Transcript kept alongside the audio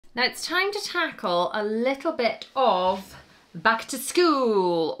Now it's time to tackle a little bit of back to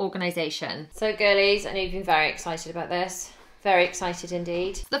school organisation. So girlies, I know you've been very excited about this. Very excited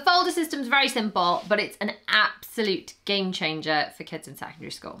indeed. The folder system's very simple, but it's an absolute game changer for kids in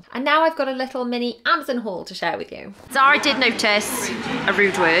secondary school. And now I've got a little mini Amazon haul to share with you. Zara did notice a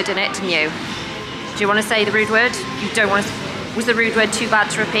rude word in it, didn't you? Do you want to say the rude word? You don't want to... Was the rude word too bad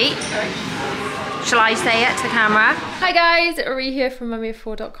to repeat? Shall I say it to the camera? Hi guys, Ree here from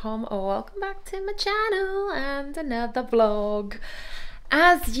mummyoffour.com. Welcome back to my channel and another vlog.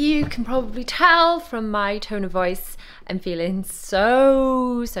 As you can probably tell from my tone of voice, I'm feeling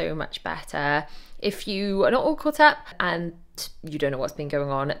so much better. If you are not all caught up and you don't know what's been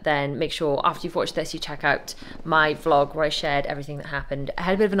going on, then make sure after you've watched this you check out my vlog where I shared everything that happened. I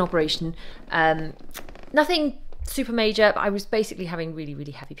had a bit of an operation, nothing super major, but I was basically having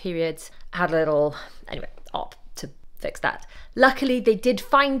really heavy periods. I had a little, anyway, op to fix that. Luckily they did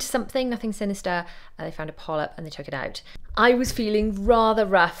find something, nothing sinister, and they found a polyp and they took it out. I was feeling rather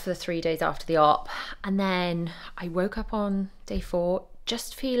rough for 3 days after the op, and then I woke up on day 4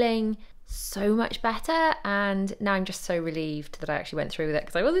 just feeling so much better, and now I'm just so relieved that I actually went through with it,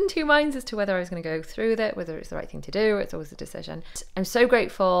 because I was in two minds as to whether I was going to go through with it, whether it's the right thing to do. It's always a decision. I'm so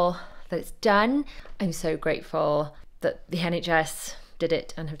grateful that it's done. I'm so grateful that the NHS did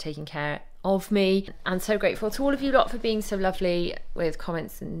it and have taken care of me, and so grateful to all of you lot for being so lovely with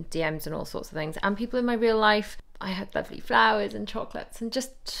comments and DMs and all sorts of things, and people in my real life. I had lovely flowers and chocolates and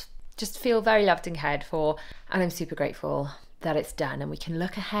just feel very loved and cared for, and I'm super grateful that it's done, and we can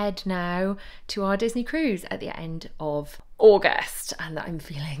look ahead now to our Disney cruise at the end of August, and that I'm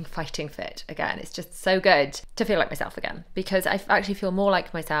feeling fighting fit again. It's just so good to feel like myself again, because I actually feel more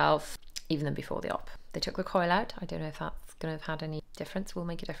like myself even than before the op. They took the coil out. I don't know if that's going to have had any difference, will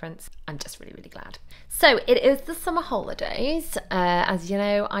make a difference. I'm just really glad. So it is the summer holidays. As you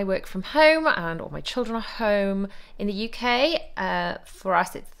know, I work from home and all my children are home in the UK. For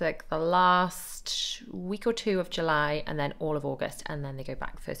us, it's like the last week or two of July and then all of August, and then they go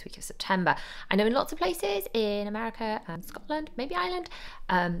back the first week of September. I know in lots of places in America and Scotland, maybe Ireland,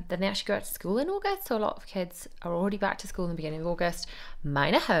 then they actually go out to school in August. So a lot of kids are already back to school in the beginning of August.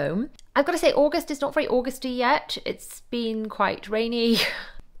 Mine are home. I've got to say, August is not very Augusty yet. It's been quite rainy.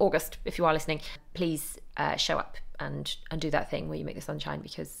 August, if you are listening, please show up and do that thing where you make the sunshine,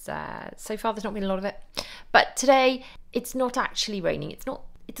 because so far there's not been a lot of it. But today it's not actually raining. It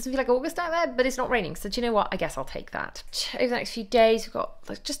doesn't feel like August out there, but it's not raining. So do you know what? I guess I'll take that. Over the next few days, we've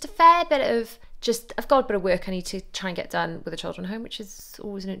got just a fair bit of I've got a bit of work I need to try and get done with the children home, which is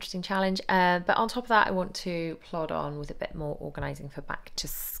always an interesting challenge. But on top of that, I want to plod on with a bit more organising for back to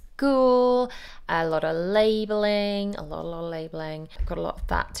school, a lot of labelling, a lot of labelling. I've got a lot of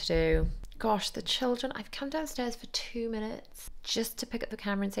that to do. Gosh, the children, I've come downstairs for 2 minutes just to pick up the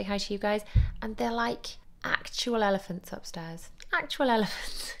camera and say hi to you guys, and they're like actual elephants upstairs. Actual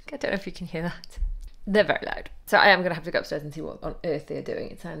elephants. I don't know if you can hear that. They're very loud. So I am going to have to go upstairs and see what on earth they're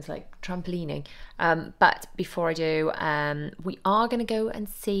doing. It sounds like trampolining. But before I do, we are going to go and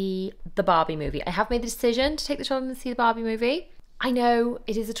see the Barbie movie. I have made the decision to take the children to see the Barbie movie. I know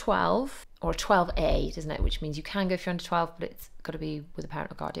it is a 12 or a 12A, doesn't it? Which means you can go if you're under 12, but it's got to be with a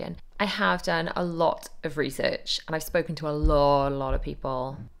parent or guardian. I have done a lot of research, and I've spoken to a lot of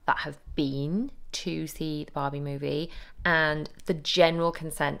people that have been to see the Barbie movie, and the general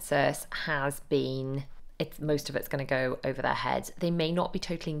consensus has been most of it's going to go over their heads. They may not be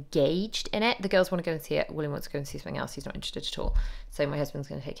totally engaged in it. The girls want to go and see it. William wants to go and see something else. He's not interested at all. So my husband's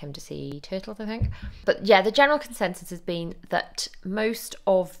going to take him to see Turtles, I think. But yeah, the general consensus has been that most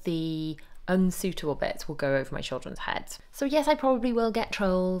of the unsuitable bits will go over my children's heads. So yes, I probably will get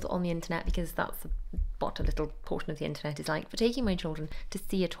trolled on the internet, because that's what a little portion of the internet is like for taking my children to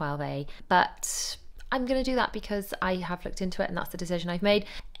see a 12A. But I'm going to do that because I have looked into it, and that's the decision I've made.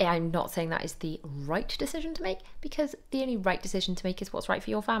 I'm not saying that is the right decision to make, because the only right decision to make is what's right for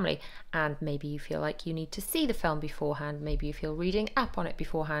your family. And maybe you feel like you need to see the film beforehand. Maybe you feel reading up on it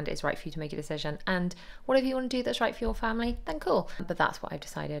beforehand is right for you to make a decision. And whatever you want to do that's right for your family, then cool. But that's what I've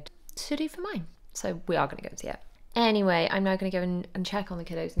decided to do for mine. So we are going to go and see it. Anyway, I'm now going to go and check on the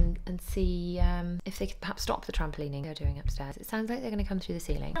kiddos and see if they could perhaps stop the trampolining they're doing upstairs. It sounds like they're going to come through the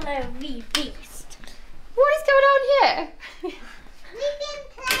ceiling. Hello, wee beast. What is going on here? We've been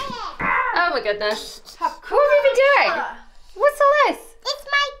playing. Oh my goodness. What have you been doing? What's all this? It's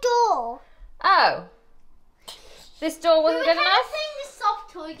my door. Oh. This door wasn't good enough? We're playing the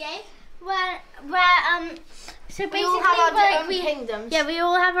soft toy game where so basically we all have our own kingdoms. Yeah, we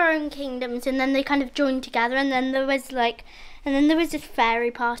all have our own kingdoms, and then they kind of join together, and then there was this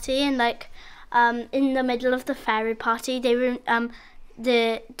fairy party, and in the middle of the fairy party they were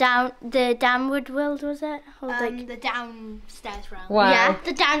the downward world, was it? Or the downstairs realm. Wow. Yeah,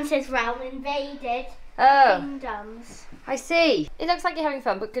 the downstairs realm invaded kingdoms. I see. It looks like you're having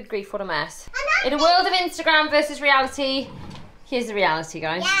fun, but good grief, what a mess. In a world of Instagram versus reality, here's the reality,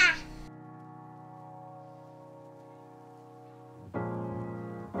 guys. Yeah.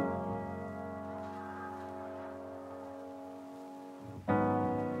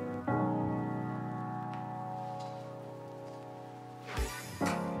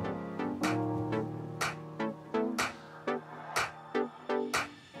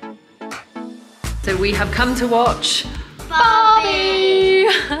 So we have come to watch Barbie!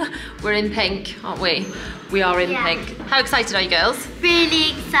 We're in pink, aren't we? We are in pink. How excited are you girls?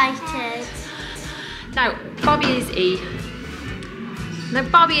 Really excited. Now, Barbie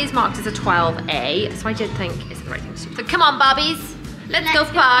is marked as a 12A, so I did think it's the right thing to do. So come on, Barbies, let's go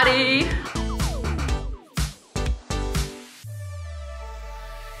party!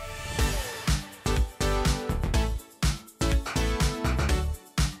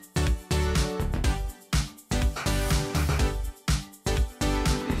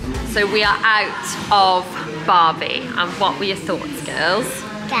 So we are out of Barbie, and what were your thoughts, girls?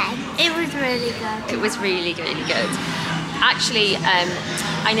 Okay, it was really good. It was really, really good. Actually,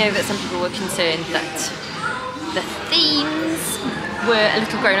 I know that some people were concerned that the themes were a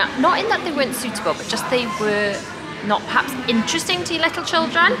little grown up. Not in that they weren't suitable, but just they were not perhaps interesting to your little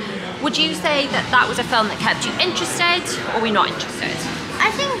children. Would you say that that was a film that kept you interested, or were you not interested?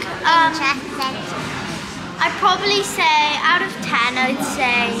 I think Interested. I'd probably say, out of 10, I'd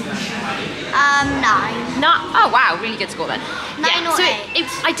say 9. Oh wow, really good score then. 9 or so 8.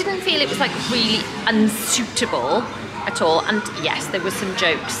 I didn't feel it was like really unsuitable at all, and yes, there were some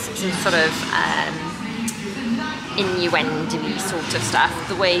jokes, some sort of innuendo-y sort of stuff.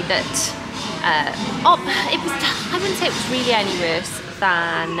 The way that it was, I wouldn't say it was really any worse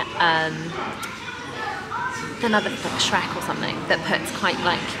than other like Shrek or something that puts quite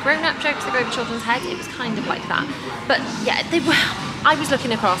like grown-up jokes that go over children's heads. It was kind of like that, but yeah, they were. I was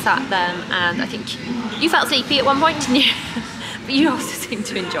looking across at them, and I think you felt sleepy at one point, didn't you? But you also seemed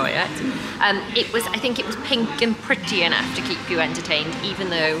to enjoy it. I think it was pink and pretty enough to keep you entertained, even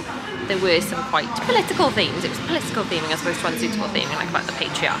though there were some quite political themes. It was political theming as opposed to unsuitable theming, like about the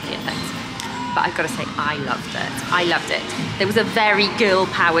patriarchy and things. But I've got to say, I loved it. I loved it. There was a very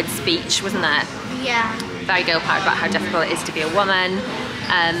girl-powered speech, wasn't there? Yeah. Very girl-powered about how difficult it is to be a woman.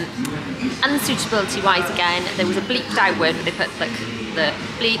 Unsuitability-wise, again, there was a bleeped out word where they put like the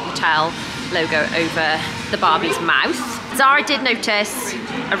bleep tell logo over the Barbie's mouth. Zara did notice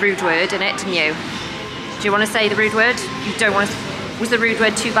a rude word in it, didn't you? Do you want to say the rude word? You don't want to. Was the rude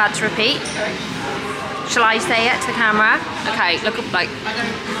word too bad to repeat? Shall I say it to the camera? Okay, look up, like,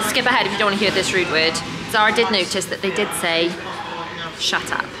 skip ahead if you don't want to hear this rude word. Zara did notice that they did say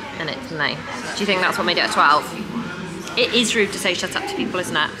shut up in it, didn't they? Do you think that's what made it a 12? It is rude to say shut up to people,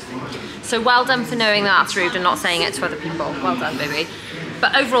 isn't it? So well done for knowing that that's rude and not saying it to other people. Well done, baby.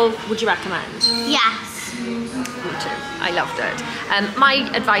 But overall, would you recommend? Yes. Me too. I loved it. My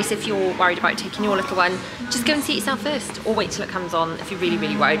advice, if you're worried about taking your little one, just go and see it yourself first, or wait till it comes on. If you're really,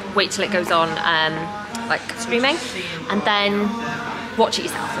 really worried, wait till it goes on, like streaming, and then watch it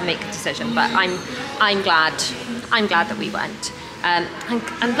yourself and make a decision. But I'm glad that we went. And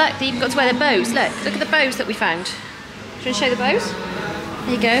look, they even got to wear their bows. Look at the bows that we found. Do you want to show the bows?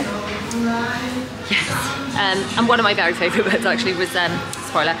 There you go. Yes. And one of my very favourite bits actually was,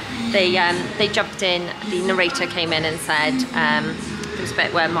 spoiler, they jumped in, the narrator came in and said, there was a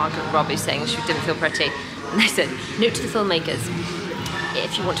bit where Margaret Robbie was saying she didn't feel pretty, and they said, note to the filmmakers,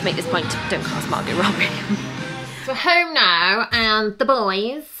 if you want to make this point, don't cast Margaret Robbie. We're home now, and the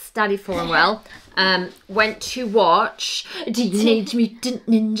boys, Daddy Four and Will, went to watch Teenage Mutant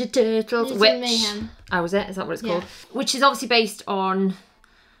Ninja Turtles, Mayhem. Oh, was it? Is that what it's called? Which is obviously based on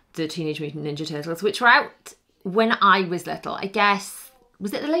the Teenage Mutant Ninja Turtles, which were out when I was little. I guess,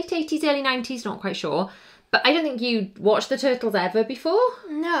 was it the late 80s, early 90s? Not quite sure. But I don't think you'd watched the Turtles ever before.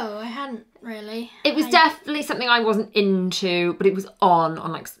 No, I hadn't really. It was definitely something I wasn't into, but it was on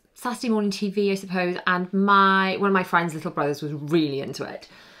like Saturday morning TV, I suppose, and one of my friend's little brothers was really into it.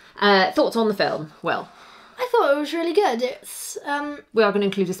 Thoughts on the film, Will? I thought it was really good. It's we are going to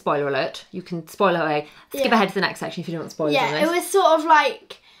include a spoiler alert. You can spoil away. Skip ahead to the next section if you don't want spoilers on this. it was sort of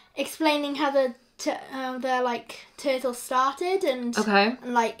like explaining how their like turtles started, and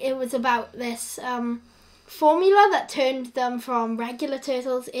like it was about this formula that turned them from regular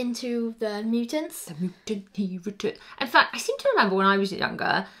turtles into the mutants. The mutant hero turtles. In fact, I seem to remember when I was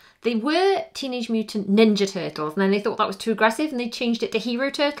younger, they were Teenage Mutant Ninja Turtles, and then they thought that was too aggressive and they changed it to Hero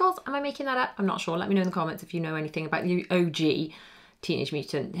Turtles. Am I making that up? I'm not sure. Let me know in the comments if you know anything about the OG Teenage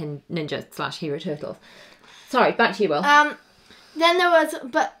Mutant Ninja / Hero Turtles. Sorry, back to you, Will. Then there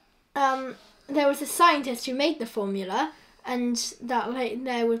was a scientist who made the formula, and that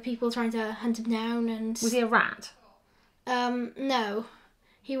there were people trying to hunt him down. And was he a rat? No,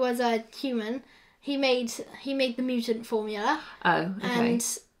 he was a human. He made the mutant formula. Oh, okay.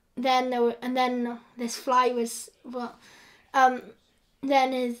 And then this fly was then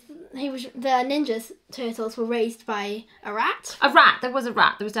the Ninja Turtles were raised by a rat. A rat. There was a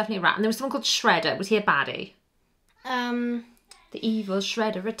rat. There was definitely a rat, and there was someone called Shredder. Was he a baddie? The evil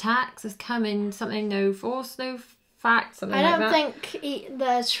Shredder attacks is coming. Something, no force, no fact. Something like that. I don't think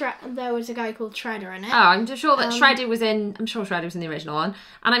there was a guy called Shredder in it. Oh, I'm just sure that Shredder was in. I'm sure Shredder was in the original one,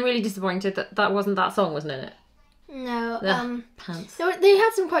 and I'm really disappointed that wasn't that song, wasn't in it. No. Pants. They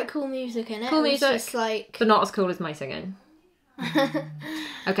had some quite cool music in it. Cool music, just like, but not as cool as my singing.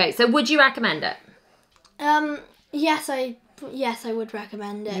 Okay, so would you recommend it? Yes, I would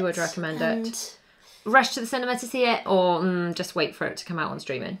recommend it. You would recommend it. Rush to the cinema to see it, or just wait for it to come out on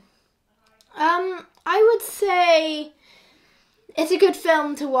streaming? I would say it's a good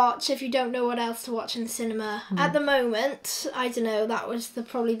film to watch if you don't know what else to watch in the cinema. At the moment, I don't know, that was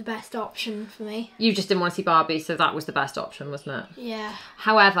probably the best option for me. You just didn't want to see Barbie, so that was the best option, wasn't it? Yeah.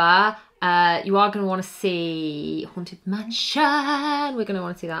 However, you are going to want to see Haunted Mansion. We're going to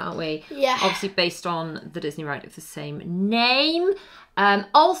want to see that, aren't we? Yeah. Obviously based on the Disney ride of the same name.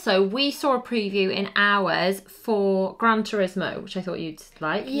 Also, we saw a preview in ours for Gran Turismo, which I thought you'd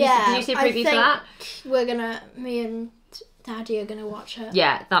like. Yeah. Did you see a preview for that? Me and Daddy are going to watch it.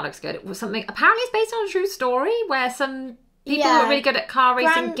 Yeah, that looks good. It was something, apparently it's based on a true story where some people who are really good at car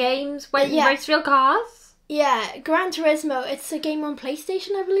racing games went and raced real cars. Yeah, Gran Turismo, it's a game on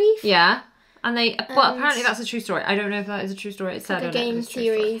PlayStation, I believe. Yeah. And apparently that's a true story. I don't know if that is a true story. It's said the game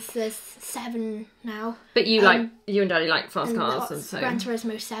series. There's 7 now. But you and Daddy like fast cars, and so Gran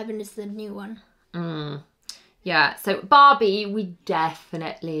Turismo 7 is the new one. Yeah. So Barbie, we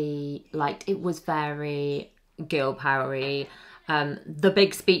definitely liked. It was very girl powery. The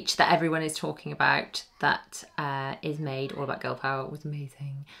big speech that everyone is talking about that is made all about girl power was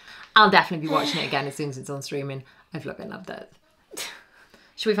amazing. I'll definitely be watching it again as soon as it's on streaming. I've loved it.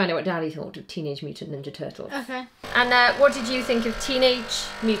 Should we find out what Daddy thought of Teenage Mutant Ninja Turtles? Okay. And what did you think of Teenage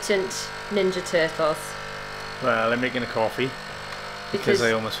Mutant Ninja Turtles? Well, I'm making a coffee because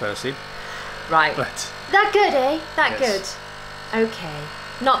I almost fell asleep. Right. But that good, eh? That good. Okay.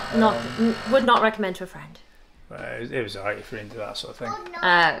 Would not recommend to a friend. It was alright if you're into that sort of thing.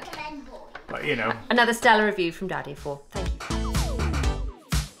 Okay. But you know. Another stellar review from Daddy for. Thank you.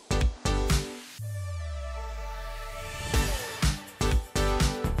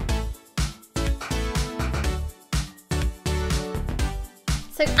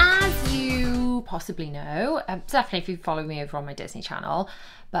 So as you possibly know, definitely if you follow me over on my Disney channel,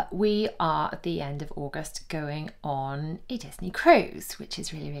 but we are at the end of August going on a Disney cruise, which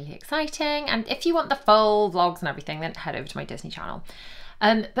is really, really exciting. And if you want the full vlogs and everything, then head over to my Disney channel.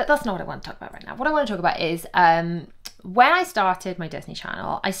 But that's not what I want to talk about right now. What I want to talk about is when I started my Disney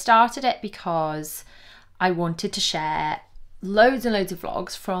channel, I started it because I wanted to share loads and loads of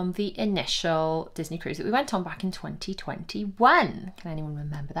vlogs from the initial Disney cruise that we went on back in 2021. Can anyone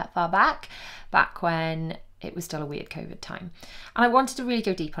remember that far back? Back when it was still a weird COVID time. And I wanted to really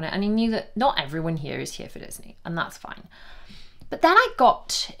go deep on it, and I knew that not everyone here is here for Disney, and that's fine. But then I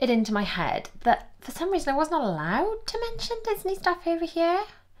got it into my head that for some reason I wasn't allowed to mention Disney stuff over here.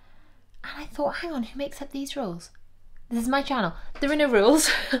 And I thought, hang on, who makes up these rules? This is my channel. There are no rules.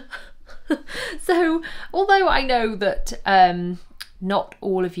 So, although I know that not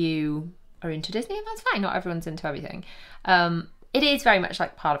all of you are into Disney, and that's fine, not everyone's into everything. It is very much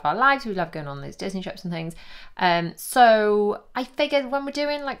like part of our lives. We love going on those Disney trips and things. So I figured when we're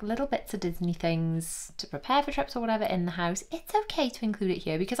doing like little bits of Disney things to prepare for trips or whatever in the house, it's okay to include it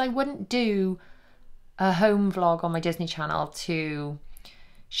here, because I wouldn't do a home vlog on my Disney channel to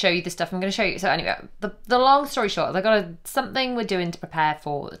show you the stuff I'm going to show you. So anyway, the long story short, I've got something we're doing to prepare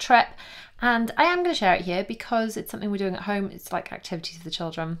for the trip, and I am going to share it here because it's something we're doing at home. It's like activities for the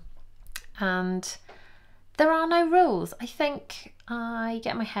children, and there are no rules. I think I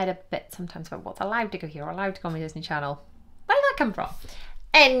get in my head a bit sometimes about what's allowed to go here or allowed to go on my Disney channel. Where did that come from?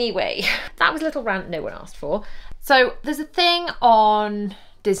 Anyway, that was a little rant no one asked for. So there's a thing on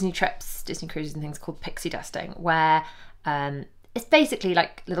Disney trips, Disney cruises and things called pixie dusting, where it's basically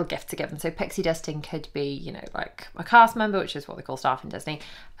like little gifts are given. So pixie dusting could be, you know, like a cast member, which is what they call staff in Disney,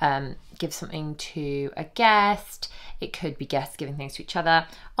 give something to a guest. It could be guests giving things to each other.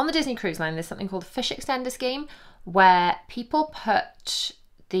 On the Disney Cruise Line, there's something called a fish extender scheme, where people put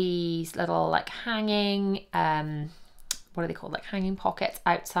these little like hanging what are they called, like hanging pockets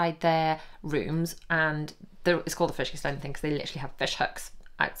outside their rooms, and it's called the fish extender thing because they literally have fish hooks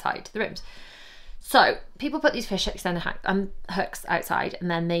outside the rooms. So people put these fish extender hooks outside, and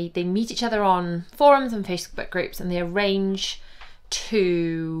then they meet each other on forums and Facebook groups, and they arrange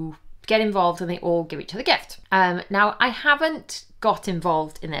to get involved, and they all give each other a gift. Now, I haven't got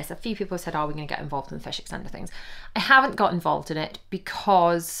involved in this. A few people have said, oh, we're going to get involved in the fish extender things. I haven't got involved in it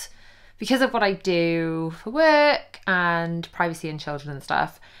because of what I do for work and privacy and children and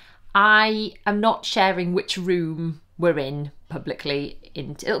stuff. I am not sharing which room we're in publicly.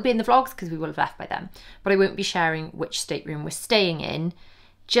 It'll be in the vlogs because we will have left by then, but I won't be sharing which stateroom we're staying in,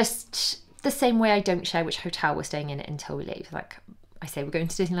 just the same way I don't share which hotel we're staying in until we leave. Like I say, we're going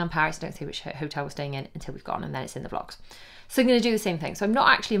to Disneyland Paris, I don't say which hotel we're staying in until we've gone, and then it's in the vlogs. So I'm going to do the same thing. So I'm not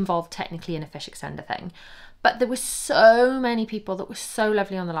actually involved technically in a fish extender thing, but there were so many people that were so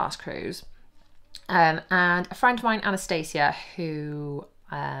lovely on the last cruise. And a friend of mine, Anastasia, who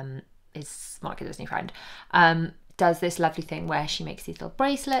is Monica Disney friend, does this lovely thing where she makes these little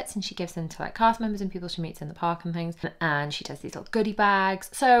bracelets and she gives them to like cast members and people she meets in the park and things. And she does these little goodie bags.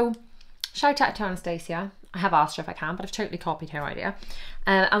 So shout out to Anastasia. I have asked her if I can, but I've totally copied her idea.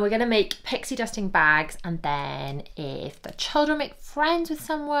 And we're going to make pixie dusting bags, and then if the children make friends with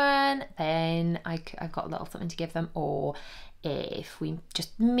someone, then I've got a little something to give them, or if we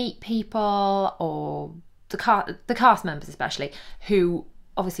just meet people, or the cast members especially, who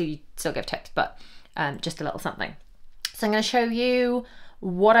obviously still give tips, but just a little something. So I'm going to show you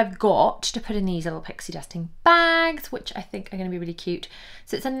what I've got to put in these little pixie dusting bags, which I think are going to be really cute.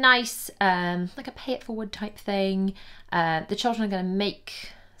 So it's a nice, like a pay it forward type thing. The children are going to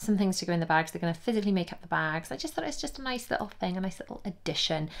make some things to go in the bags. They're going to physically make up the bags. I just thought it's just a nice little thing, a nice little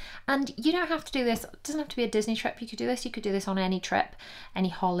addition. And you don't have to do this. It doesn't have to be a Disney trip. You could do this. You could do this on any trip, any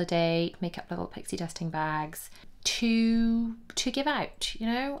holiday, make up little pixie dusting bags to give out, you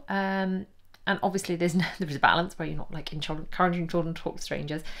know? And obviously there is a balance where you're not like encouraging children to talk to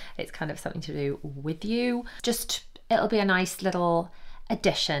strangers. It's kind of something to do with you. Just, it'll be a nice little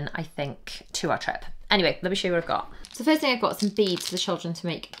addition, I think, to our trip. Anyway, let me show you what I've got. So first thing, I've got some beads for the children to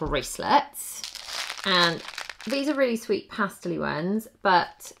make bracelets. And these are really sweet pastel-y ones,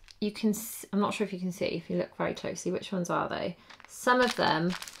 but you can, I'm not sure if you can see, if you look very closely, which ones are they? Some of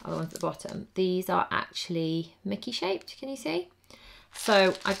them are the ones at the bottom. These are actually Mickey shaped, can you see?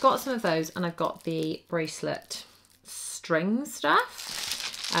 So I've got some of those, and I've got the bracelet string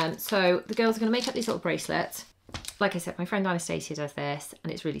stuff. So the girls are going to make up these little bracelets. Like I said, my friend Anastasia does this,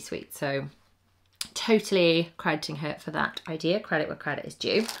 and it's really sweet. So totally crediting her for that idea. Credit where credit is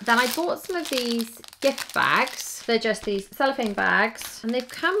due. Then I bought some of these gift bags. They're just these cellophane bags, and they've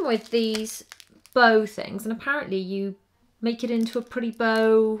come with these bow things, and apparently you make it into a pretty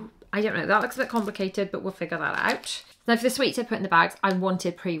bow. I don't know, that looks a bit complicated, but we'll figure that out. Now for the sweets I put in the bags, I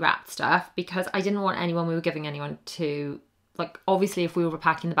wanted pre-wrapped stuff because I didn't want anyone we were giving anyone to, like, obviously if we were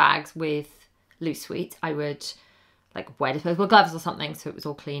packing the bags with loose sweets, I would like wear disposable gloves or something so it was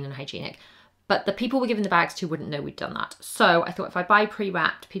all clean and hygienic. But the people we're giving the bags to wouldn't know we'd done that. So I thought if I buy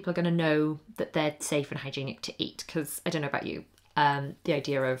pre-wrapped, people are going to know that they're safe and hygienic to eat, because I don't know about you, the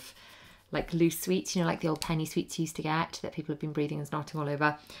idea of like loose sweets, you know, like the old penny sweets you used to get that people have been breathing and snorting all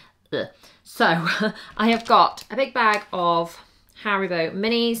over. Ugh. So I have got a big bag of Haribo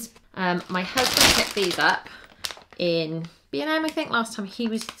minis. My husband picked these up in B&M, I think, last time he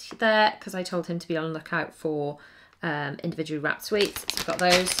was there, because I told him to be on the lookout for individually wrapped sweets. So I've got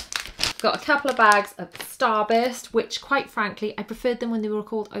those. I've got a couple of bags of Starburst, which quite frankly, I preferred them when they were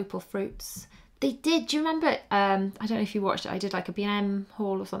called Opal Fruits. They did, do you remember, I don't know if you watched it, I did like a B&M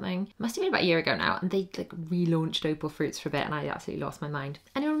haul or something. It must have been about a year ago now, and they like relaunched Opal Fruits for a bit, and I absolutely lost my mind.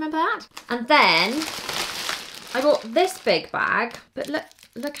 Anyone remember that? And then I bought this big bag, but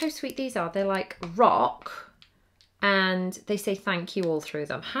look how sweet these are. They're like rock, and they say thank you all through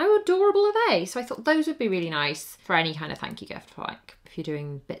them. How adorable are they? So I thought those would be really nice for any kind of thank you gift, for like if you're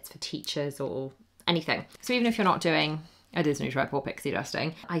doing bits for teachers or anything. So even if you're not doing a Disney trip or pixie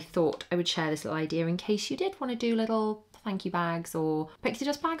dusting, I thought I would share this little idea in case you did want to do little thank you bags or pixie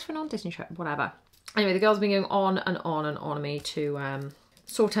dust bags for a non-Disney trip, whatever. Anyway, the girls have been going on and on and on me to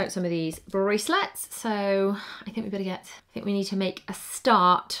sort out some of these bracelets, so I think we need to make a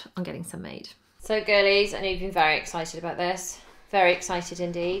start on getting some made. So girlies, I know you've been very excited about this. Very excited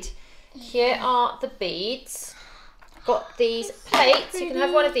indeed. Here are the beads. Got these plates. You can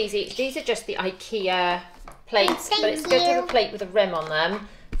have one of these each. These are just the IKEA plates, but it's good to have a plate with a rim on them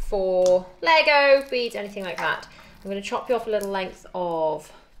for Lego, beads, anything like that. I'm going to chop you off a little length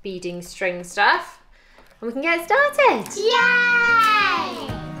of beading string stuff, and we can get started.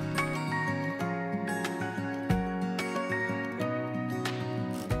 Yay!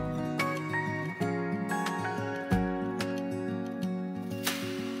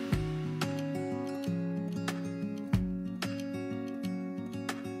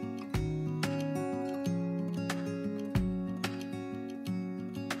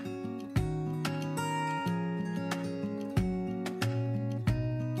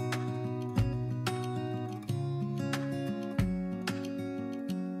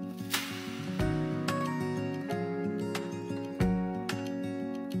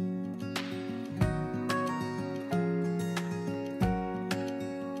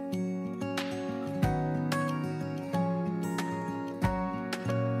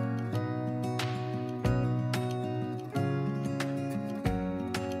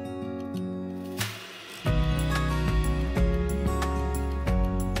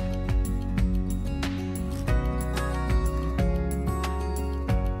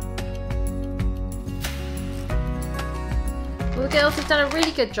 girls have done a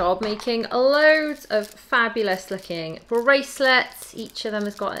really good job making loads of fabulous looking bracelets. Each of them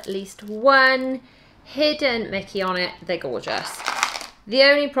has got at least one hidden Mickey on it. They're gorgeous. The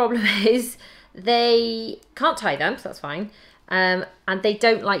only problem is they can't tie them, so that's fine. And they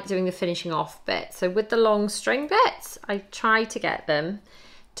don't like doing the finishing off bit. So with the long string bits, I try to get them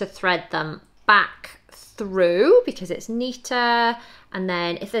to thread them back through because it's neater, and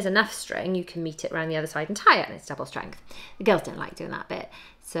then if there's enough string you can meet it around the other side and tie it, and it's double strength. The girls don't like doing that bit,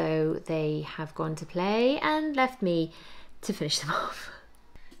 so they have gone to play and left me to finish them off.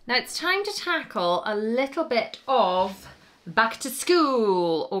 Now it's time to tackle a little bit of back to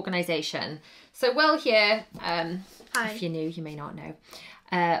school organisation. So Will here, if you're new you may not know,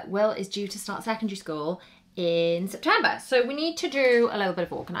 Will is due to start secondary school in September, so we need to do a little bit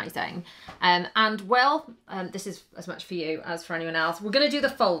of organising, and Will, this is as much for you as for anyone else, we're going to do the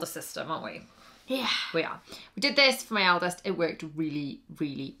folder system, aren't we? Yeah, we are. We did this for my eldest. It worked really,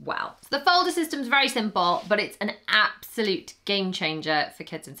 really well. So the folder system's very simple, but it's an absolute game changer for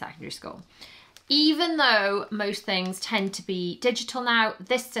kids in secondary school. Even though most things tend to be digital now,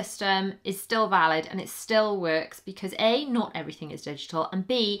 this system is still valid and it still works because A, not everything is digital, and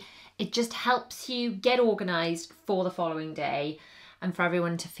B, it just helps you get organised for the following day and for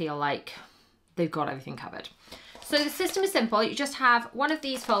everyone to feel like they've got everything covered. So the system is simple. You just have one of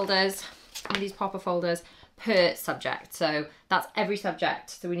these folders, one of these popper folders per subject. So that's every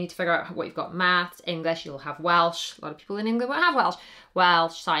subject. So we need to figure out what you've got. Maths, English, you'll have Welsh. A lot of people in England won't have Welsh.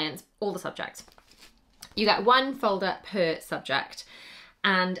 Welsh, science, all the subjects. You get one folder per subject,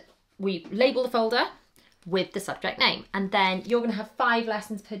 and we label the folder with the subject name, and then you're going to have 5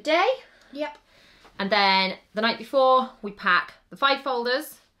 lessons per day. Yep. And then the night before we pack the 5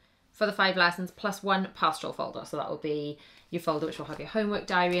 folders for the 5 lessons plus 1 pastoral folder. So that will be your folder which will have your homework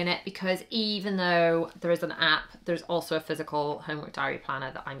diary in it, because even though there is an app, there's also a physical homework diary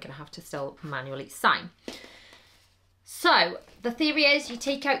planner that I'm going to have to still manually sign. So the theory is you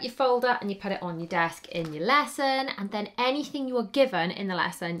take out your folder and you put it on your desk in your lesson, and then anything you are given in the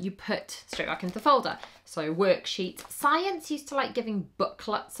lesson you put straight back into the folder. So worksheets. Science used to like giving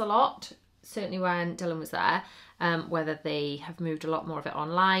booklets a lot, certainly when Dylan was there, whether they have moved a lot more of it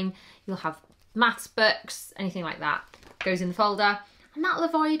online. You'll have maths books, anything like that goes in the folder. And that'll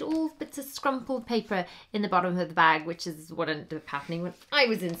avoid all bits of scrumpled paper in the bottom of the bag, which is what ended up happening when I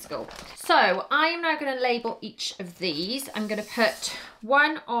was in school. So I am now going to label each of these. I'm going to put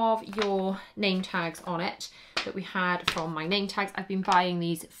one of your name tags on it that we had from my name tags. I've been buying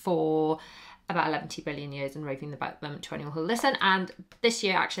these for about 11 billion years and raving about them to anyone who'll listen. And this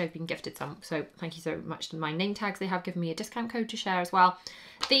year, actually, I've been gifted some. So thank you so much to my name tags. They have given me a discount code to share as well.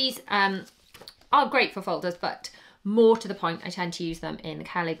 These are great for folders, but more to the point, I tend to use them in the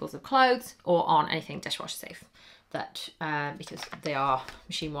care labels of clothes or on anything dishwasher safe, that because they are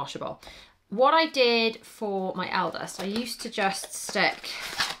machine washable. What I did for my eldest, I used to just stick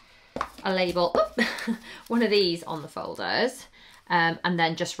a label, one of these on the folders, and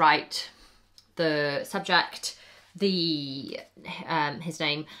then just write the subject, the his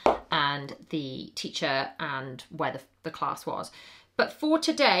name, and the teacher, and where the class was. But for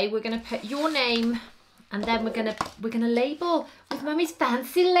today, we're going to put your name, and then we're gonna label with Mummy's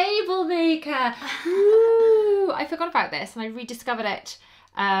fancy label maker. Ooh, I forgot about this and I rediscovered it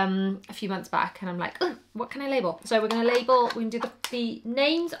a few months back, and I'm like, oh, what can I label? So we're gonna label, we can do the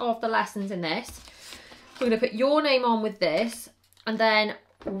names of the lessons in this. We're gonna put your name on with this, and then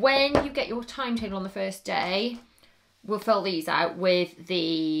when you get your timetable on the first day, we'll fill these out with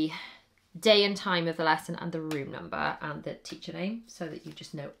the day and time of the lesson and the room number and the teacher name, so that you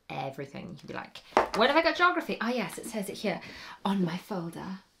just know everything. You can be like, when have I got geography? Ah yes, it says it here on my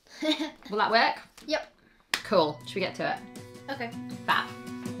folder. Will that work? Yep. Cool. Should we get to it? Okay. Fab.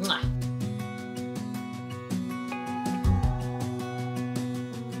 Mwah.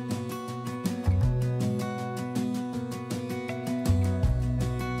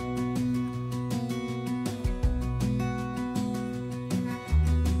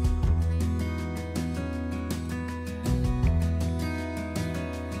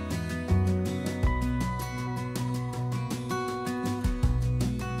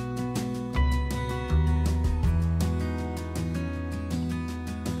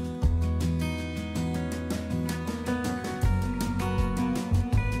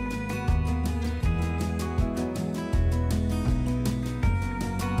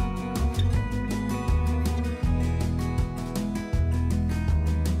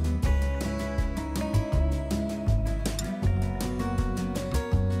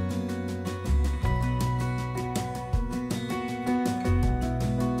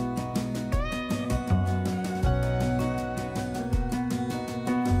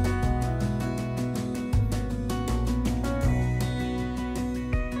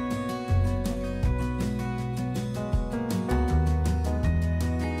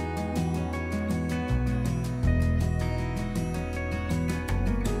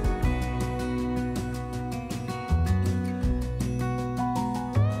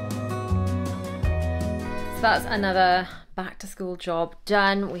 So that's another back to school job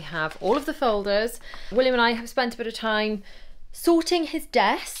done. We have all of the folders. William and I have spent a bit of time sorting his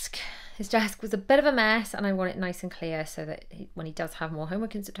desk. His desk was a bit of a mess and I want it nice and clear so that when he does have more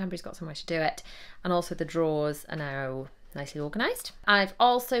homework in September, he's got somewhere to do it. And also the drawers are now nicely organised. I've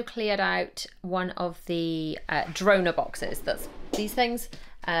also cleared out one of the droner boxes. That's these things,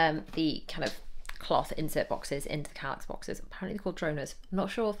 the kind of cloth insert boxes into the Calyx boxes. Apparently they're called droners. I'm not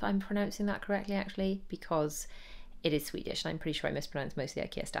sure if I'm pronouncing that correctly actually, because it is Swedish and I'm pretty sure I mispronounced most of the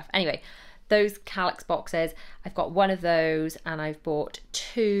IKEA stuff. Anyway, those Calyx boxes, I've got one of those and I've bought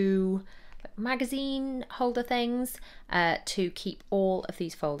 2 magazine holder things to keep all of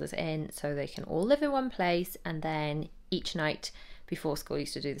these folders in so they can all live in one place. And then each night before school, I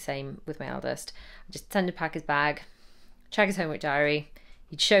used to do the same with my eldest. I just send him pack his bag, check his homework diary,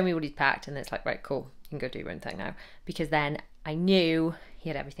 he'd show me what he'd packed and it's like, right, cool, you can go do your own thing now. Because then I knew he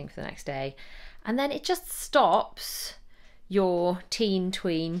had everything for the next day. And then it just stops your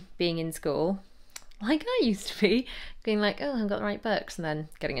tween being in school, like I used to be, being like, oh, I haven't got the right books, and then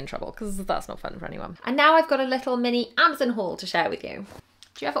getting in trouble, because that's not fun for anyone. And now I've got a little mini Amazon haul to share with you.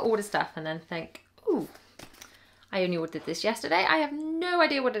 Do you ever order stuff and then think, ooh, I only ordered this yesterday, I have no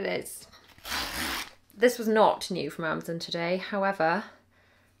idea what it is? This was not new from Amazon today, however,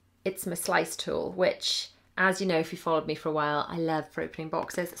 it's my slice tool, which, as you know, if you followed me for a while, I love for opening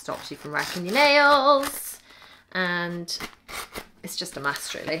boxes. It stops you from wrecking your nails, and it's just a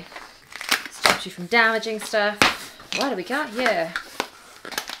must, really. Stops you from damaging stuff. What do we got here?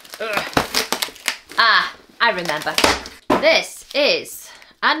 Ugh. Ah, I remember. This is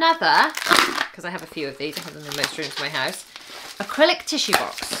another, because I have a few of these, I have them in most rooms of my house, acrylic tissue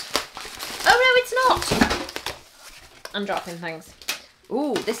box. Oh no, it's not! I'm dropping things.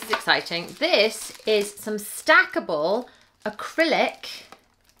 Ooh, this is exciting. This is some stackable acrylic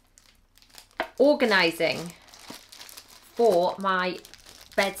organising for my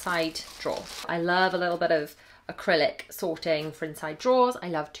bedside drawer. I love a little bit of acrylic sorting for inside drawers. I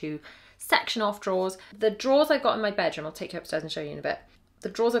love to section off drawers. The drawers I've got in my bedroom, I'll take you upstairs and show you in a bit. The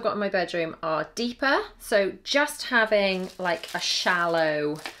drawers I've got in my bedroom are deeper, so just having like a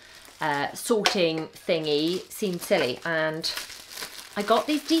shallow sorting thingy seemed silly, and I got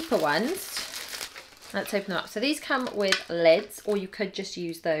these deeper ones. Let's open them up. So these come with lids, or you could just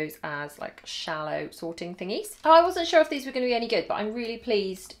use those as like shallow sorting thingies. Oh, I wasn't sure if these were going to be any good, but I'm really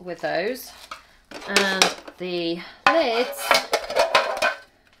pleased with those. And the lids,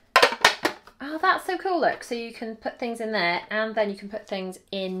 oh, that's so cool, look. So you can put things in there, and then you can put things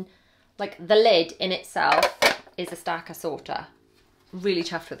in, like the lid in itself is a stacker sorter. Really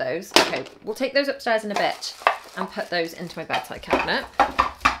chuffed with those. Okay, we'll take those upstairs in a bit and put those into my bedside cabinet.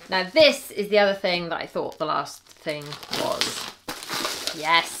 Now this is the other thing that I thought the last thing was.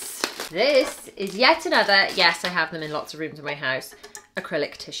 Yes, this is yet another, yes, I have them in lots of rooms in my house,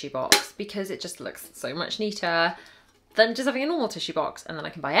 acrylic tissue box, because it just looks so much neater than just having a normal tissue box, and then I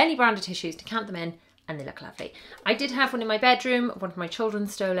can buy any brand of tissues to count them in and they look lovely. I did have one in my bedroom, one of my children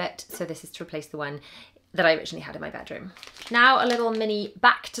stole it, so this is to replace the one that I originally had in my bedroom. Now a little mini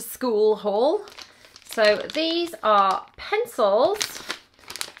back to school haul. So these are pencils,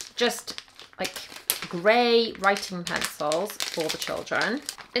 just like grey writing pencils for the children.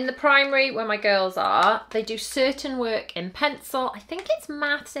 In the primary, where my girls are, they do certain work in pencil. I think it's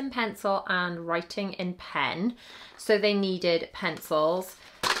maths in pencil and writing in pen. So they needed pencils.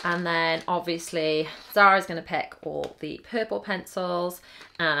 And then obviously Zara's gonna pick all the purple pencils,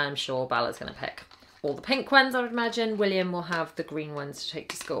 and I'm sure Bella's gonna pick all the pink ones, I would imagine. William will have the green ones to take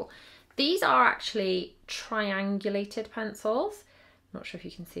to school. These are actually triangulated pencils. I'm not sure if you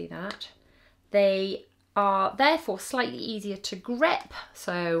can see that. They are therefore slightly easier to grip,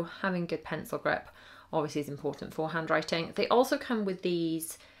 so having good pencil grip obviously is important for handwriting. They also come with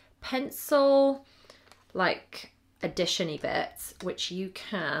these pencil like addition-y bits which you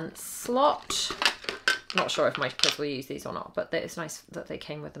can slot. Not sure if my kids will use these or not, but it's nice that they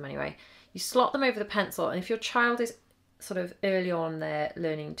came with them anyway. You slot them over the pencil, and if your child is sort of early on their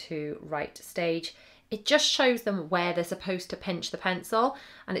learning to write stage, it just shows them where they're supposed to pinch the pencil,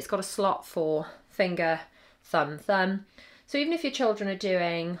 and it's got a slot for finger, thumb, thumb. So even if your children are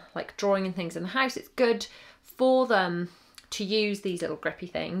doing like drawing and things in the house, it's good for them to use these little grippy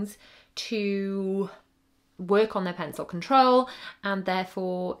things to work on their pencil control and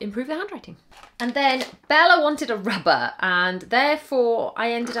therefore improve their handwriting. And then Bella wanted a rubber, and therefore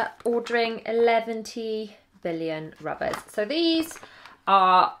I ended up ordering 11 billion rubbers. So these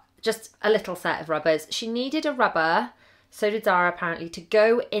are just a little set of rubbers. She needed a rubber, so did Zara apparently, to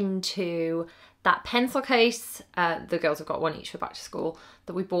go into that pencil case, the girls have got one each for back to school,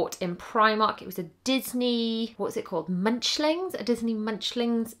 that we bought in Primark. It was a Disney, what was it called? Munchlings? A Disney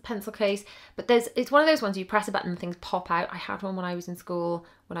Munchlings pencil case. But it's one of those ones you press a button and things pop out. I had one when I was in school,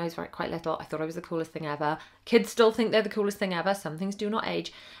 when I was quite little. I thought I was the coolest thing ever. Kids still think they're the coolest thing ever. Some things do not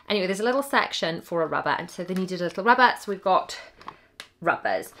age. Anyway, there's a little section for a rubber, and so they needed a little rubber, so we've got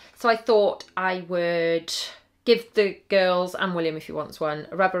rubbers. So I thought I would give the girls, and William if he wants one,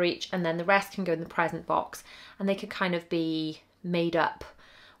 a rubber each, and then the rest can go in the present box, and they could kind of be made up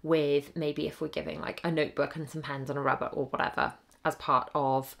with, maybe if we're giving like a notebook and some pens and a rubber or whatever, as part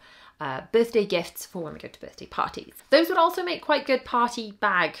of birthday gifts for when we go to birthday parties. Those would also make quite good party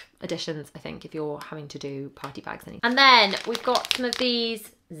bag additions, I think, if you're having to do party bags. And then we've got some of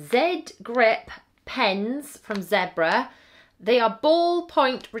these Z Grip pens from Zebra. They are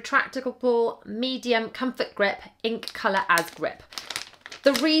ballpoint retractable medium comfort grip, ink colour as grip.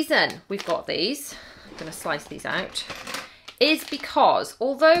 The reason we've got these, I'm going to slice these out, is because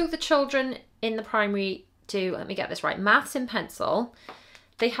although the children in the primary do, let me get this right, maths in pencil,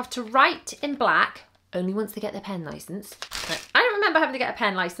 they have to write in black only once they get their pen licence. I don't remember having to get a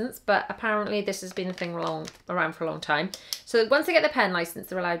pen licence, but apparently this has been a thing around for a long time. So once they get their pen licence,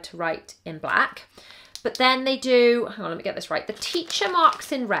 they're allowed to write in black. But then they do, hang on, let me get this right. The teacher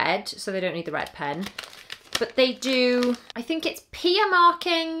marks in red, so they don't need the red pen. But they do, I think it's peer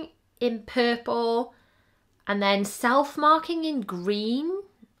marking in purple and then self-marking in green.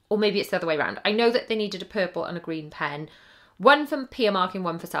 Or maybe it's the other way around. I know that they needed a purple and a green pen. One for peer marking,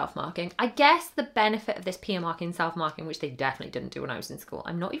 one for self-marking. I guess the benefit of this peer marking, self-marking, which they definitely didn't do when I was in school.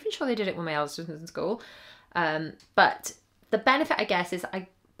 I'm not even sure they did it when my eldest was in school. But the benefit, I guess, is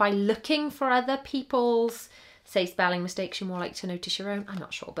by looking for other people's, say, spelling mistakes, you're more likely to notice your own. I'm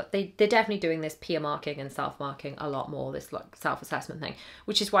not sure, but they're definitely doing this peer marking and self-marking a lot more, this like self-assessment thing,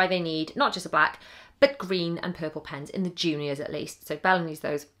 which is why they need not just a black, but green and purple pens in the juniors at least. So Bella needs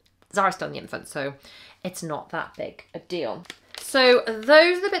those. Zara's still in the infant, so it's not that big a deal. So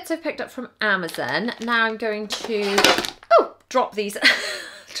those are the bits I've picked up from Amazon. Now I'm going to, drop these.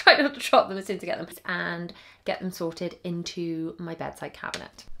 Try not to drop them as soon as I get them, and get them sorted into my bedside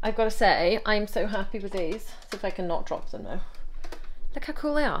cabinet. I've got to say, I'm so happy with these. See if I can not drop them though. Look how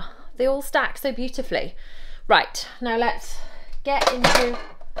cool they are. They all stack so beautifully. Right, now let's get into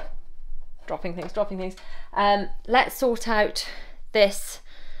dropping things. Let's sort out this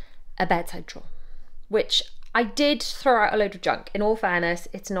a bedside drawer, which I did throw out a load of junk. In all fairness,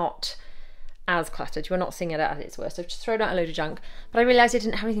 it's not as cluttered. You're not seeing it at its worst. I've just thrown out a load of junk, but I realised I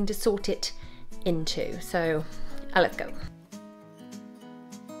didn't have anything to sort it into. So let's go.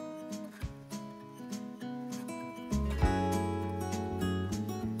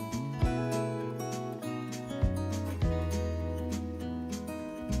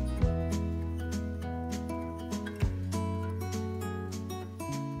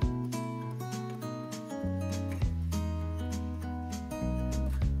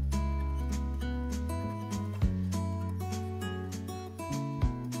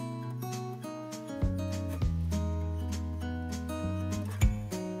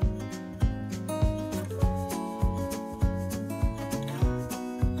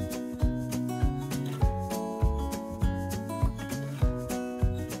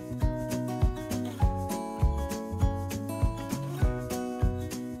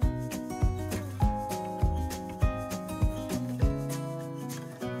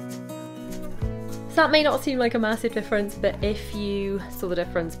 So that may not seem like a massive difference, but if you saw the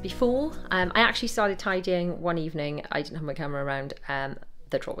difference before, I actually started tidying one evening. I didn't have my camera around.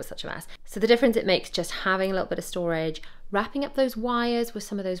 The drawer was such a mess. So the difference it makes just having a little bit of storage, wrapping up those wires with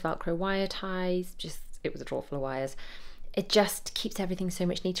some of those Velcro wire ties, it was a drawer full of wires. It just keeps everything so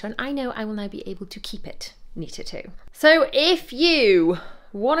much neater, and I know I will now be able to keep it neater too. So if you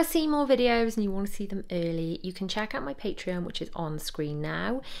want to see more videos and you want to see them early, you can check out my Patreon, which is on screen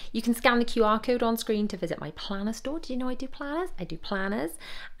now. You can scan the QR code on screen to visit my planner store. Did you know I do planners? I do planners,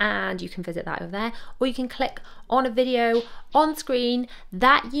 and you can visit that over there, or you can click on a video on screen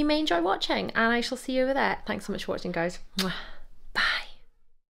that you may enjoy watching, and I shall see you over there. Thanks so much for watching, guys. Mwah.